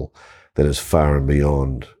level that is far and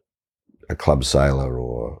beyond a club sailor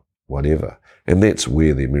or whatever, and that's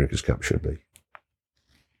where the America's Cup should be.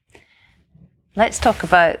 Let's talk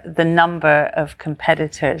about the number of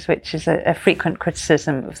competitors, which is a frequent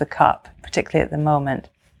criticism of the Cup, particularly at the moment.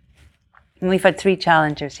 And we've had 3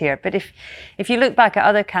 challengers here, but if you look back at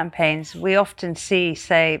other campaigns, we often see,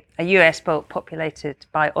 say, a US boat populated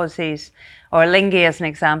by Aussies, or Lingy as an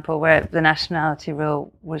example, where the nationality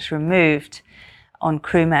rule was removed on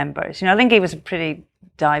crew members. Lingy was a pretty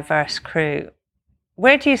diverse crew.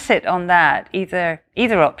 Where do you sit on that? Either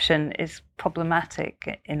option is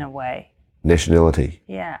problematic in a way. Nationality.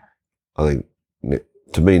 Yeah. I think,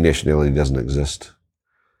 to me, nationality doesn't exist.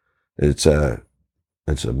 It's a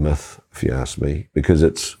myth, if you ask me, because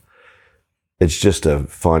it's just a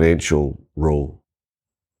financial rule.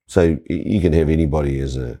 So you can have anybody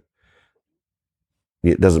it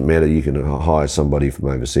doesn't matter, you can hire somebody from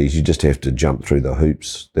overseas, you just have to jump through the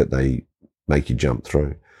hoops that they make you jump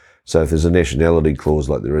through. So if there's a nationality clause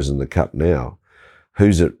like there is in the Cup now,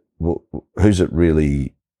 who's it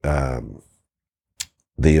really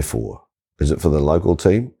there for? Is it for the local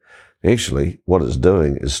team? Actually, what it's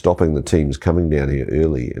doing is stopping the teams coming down here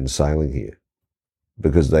early and sailing here,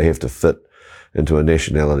 because they have to fit into a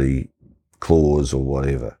nationality clause or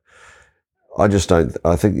whatever. I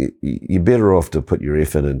think you're better off to put your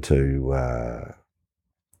effort into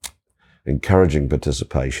encouraging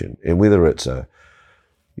participation. And whether it's an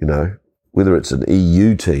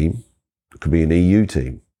EU team, it could be an EU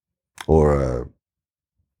team, or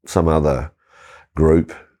some other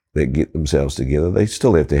group that get themselves together. They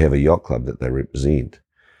still have to have a yacht club that they represent.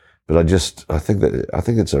 But I think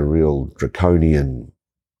it's a real draconian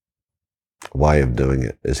way of doing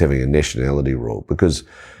it, is having a nationality rule, because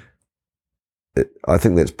I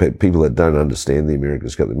think that's people that don't understand the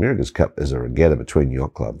America's Cup. The America's Cup is a regatta between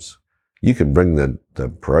yacht clubs. You can bring the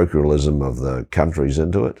parochialism of the countries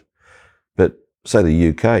into it, but say the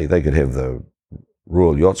UK, they could have the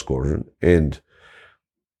Royal Yacht Squadron and,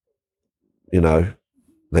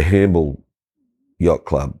 the Handball Yacht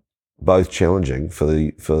Club, both challenging for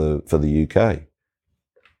the UK.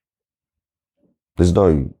 There's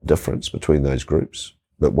no difference between those groups,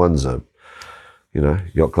 but one's a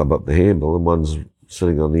yacht club up the Handball, and one's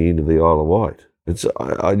sitting on the end of the Isle of Wight.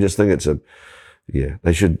 I just think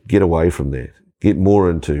they should get away from that, get more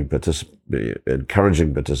into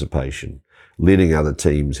encouraging participation, letting other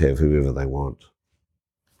teams have whoever they want.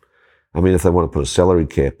 I mean, if they want to put a salary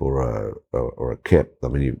cap or a cap, I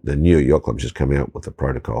mean, the New York Yacht Club just come out with a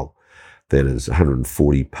protocol that is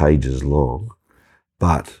 140 pages long,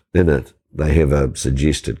 but in it they have a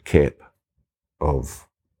suggested cap of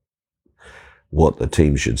what the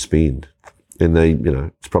team should spend, and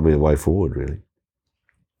it's probably the way forward, really.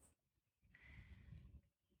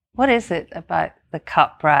 What is it about the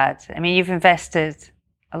Cup, Brad? I mean, you've invested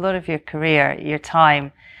a lot of your career, your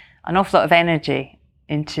time, an awful lot of energy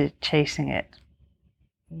into chasing it.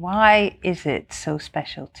 Why is it so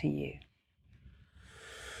special to you?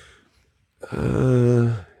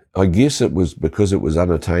 I guess it was because it was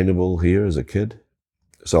unattainable here as a kid.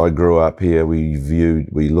 So I grew up here. We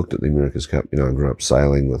looked at the America's Cup. I grew up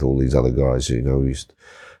sailing with all these other guys. We used to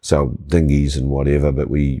sail dinghies and whatever, but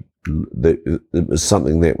it was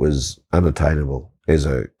something that was unattainable as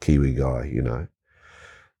a Kiwi guy.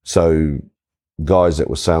 So guys that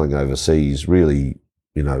were sailing overseas, really,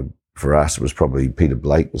 for us, it was probably Peter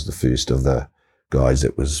Blake was the first of the guys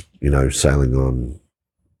that was, sailing on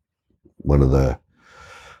one of the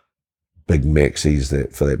big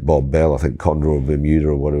maxis for that Bob Bell, I think Condor or Bermuda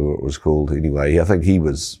or whatever it was called. Anyway, I think he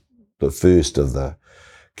was the first of the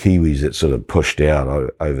Kiwis that sort of pushed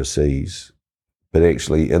out overseas. But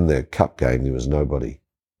actually in the Cup game, there was nobody.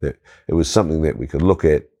 It was something that we could look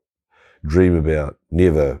at, dream about,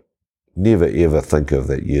 never never ever think of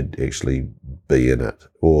that you'd actually be in it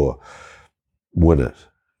or win it.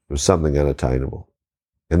 It was something unattainable.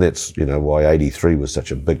 And that's, why 83 was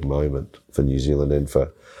such a big moment for New Zealand and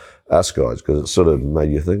for us guys, because it sort of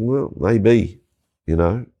made you think, well, maybe,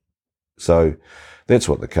 So that's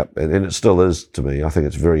what the Cup, and it still is to me. I think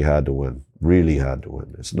it's very hard to win, really hard to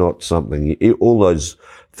win. It's not something, all those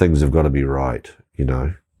things have got to be right,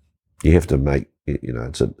 You have to make,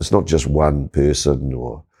 it's not just one person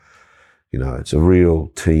or, it's a real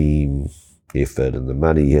team effort, and the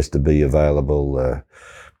money has to be available,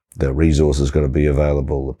 the resources got to be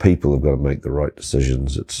available, the people have got to make the right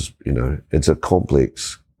decisions. It's, it's a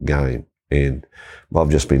complex game, and I've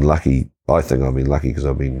just been lucky. I think I've been lucky because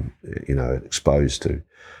I've been, exposed to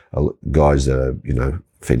guys that are,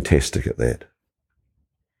 fantastic at that.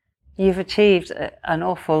 You've achieved an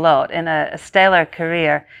awful lot in a stellar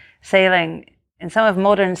career, sailing in some of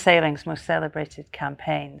modern sailing's most celebrated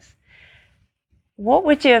campaigns. What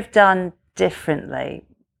would you have done differently?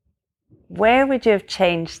 Where would you have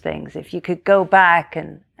changed things if you could go back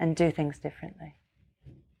and do things differently?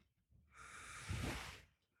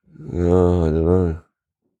 Oh, I don't know.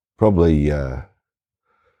 Probably, like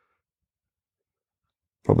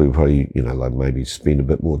maybe spend a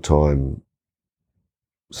bit more time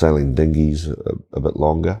sailing dinghies a bit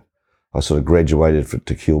longer. I sort of graduated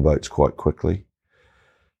to keelboats quite quickly,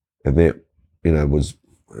 and that, was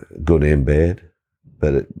good and bad.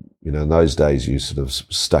 But in those days you sort of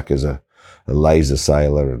stuck as a laser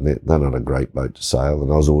sailor, and they're not a great boat to sail.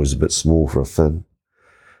 And I was always a bit small for a fin,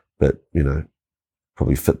 but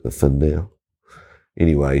probably fit the fin now.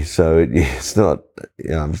 Anyway, so it's not,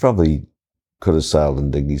 I probably could have sailed in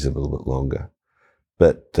dinghies a little bit longer.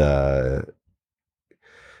 But, I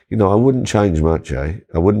wouldn't change much, I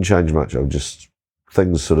wouldn't change much. I would just,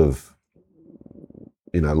 things sort of,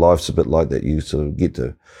 life's a bit like that. You sort of get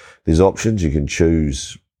to, there's options. You can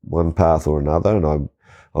choose one path or another. And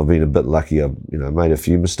I've been a bit lucky. I've, made a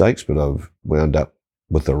few mistakes, but I've wound up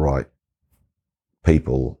with the right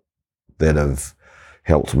people that have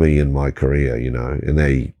helped me in my career, and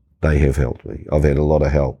they have helped me. I've had a lot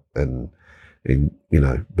of help in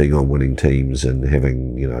being on winning teams and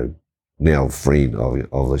having, now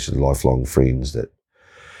obviously lifelong friends that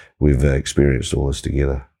we've experienced all this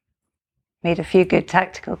together. Made a few good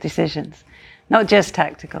tactical decisions, not just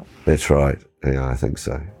tactical. That's right. Yeah, I think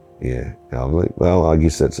so. Yeah. I'm like, well, I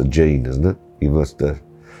guess that's a gene, isn't it? You must have,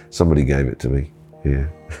 somebody gave it to me. Yeah.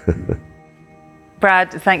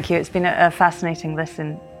 Brad, thank you. It's been a fascinating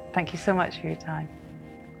listen. Thank you so much for your time.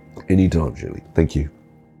 Anytime, Julie. Thank you.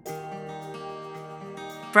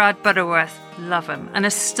 Brad Butterworth, love him. An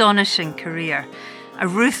astonishing career, a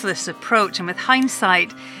ruthless approach, and with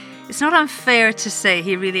hindsight, it's not unfair to say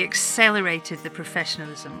he really accelerated the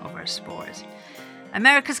professionalism of our sport.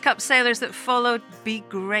 America's Cup sailors that followed, be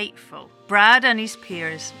grateful. Brad and his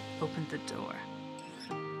peers opened the door.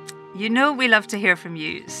 We love to hear from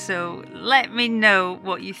you, so let me know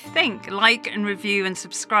what you think. Like and review and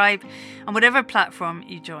subscribe on whatever platform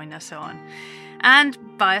you join us on. And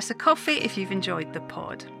buy us a coffee if you've enjoyed the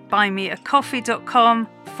pod.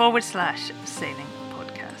 buymeacoffee.com/sailing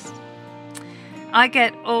podcast. I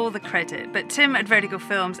get all the credit, but Tim at Vertigo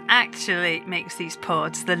Films actually makes these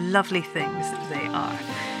pods the lovely things they are.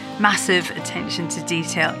 Massive attention to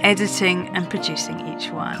detail, editing and producing each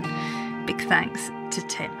one. Big thanks to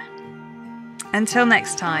Tim. Until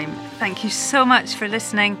next time, thank you so much for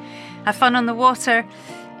listening. Have fun on the water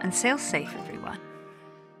and sail safe, everyone.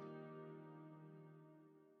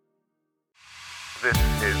 This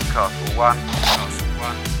is Castle 1.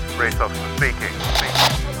 Race officer speaking.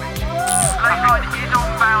 Leyline is on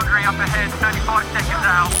boundary up ahead, 35 seconds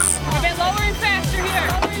out. A bit lower and faster here.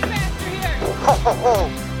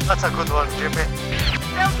 That's a good one, Jimmy.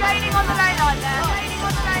 Still gaining on the lane line there.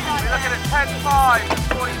 We're looking at 10-5 and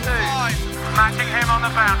 42. Matching him on the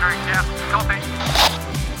boundary, yeah. Copy.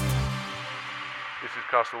 This is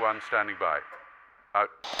Castle 1 standing by. Out.